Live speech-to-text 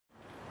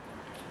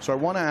So I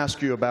want to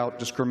ask you about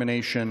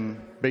discrimination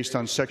based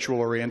on sexual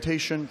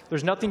orientation.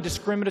 There's nothing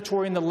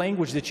discriminatory in the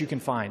language that you can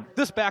find.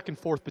 This back and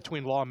forth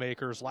between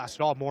lawmakers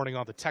lasted all morning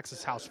on the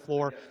Texas House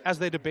floor as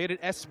they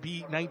debated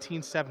SB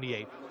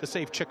 1978, the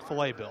Save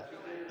Chick-Fil-A bill.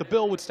 The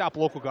bill would stop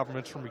local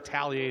governments from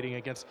retaliating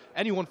against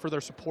anyone for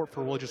their support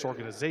for religious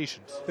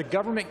organizations. The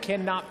government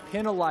cannot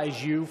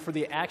penalize you for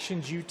the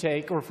actions you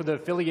take or for the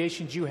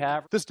affiliations you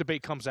have. This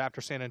debate comes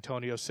after San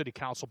Antonio City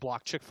Council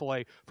blocked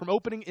Chick-fil-A from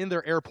opening in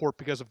their airport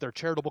because of their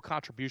charitable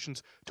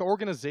contributions to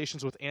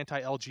organizations with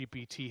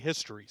anti-LGBT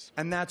histories.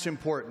 And that's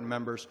important,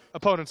 members.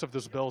 Opponents of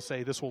this bill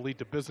say this will lead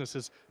to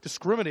businesses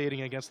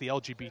discriminating against the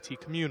LGBT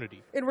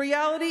community. In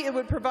reality, it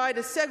would provide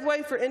a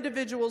segue for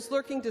individuals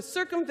looking to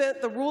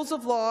circumvent the rules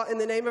of law in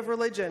the name of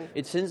religion.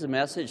 It sends a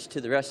message to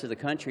the rest of the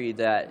country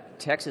that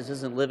Texas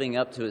isn't living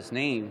up to its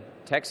name.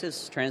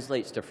 Texas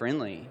translates to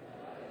friendly,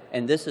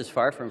 and this is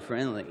far from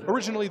friendly.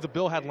 Originally, the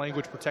bill had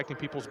language protecting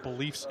people's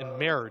beliefs in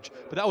marriage,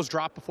 but that was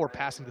dropped before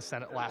passing the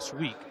Senate last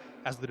week.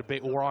 As the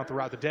debate wore on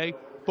throughout the day,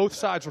 both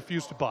sides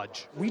refused to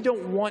budge. We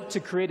don't want to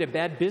create a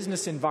bad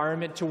business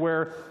environment to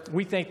where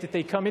we think that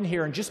they come in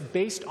here and just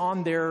based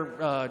on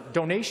their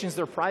donations,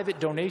 their private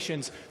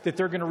donations, that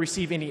they're going to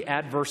receive any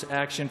adverse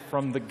action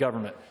from the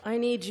government. I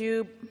need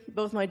you,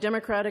 both my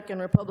Democratic and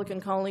Republican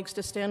colleagues,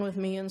 to stand with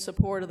me in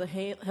support of the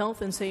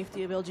health and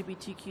safety of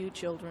LGBTQ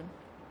children.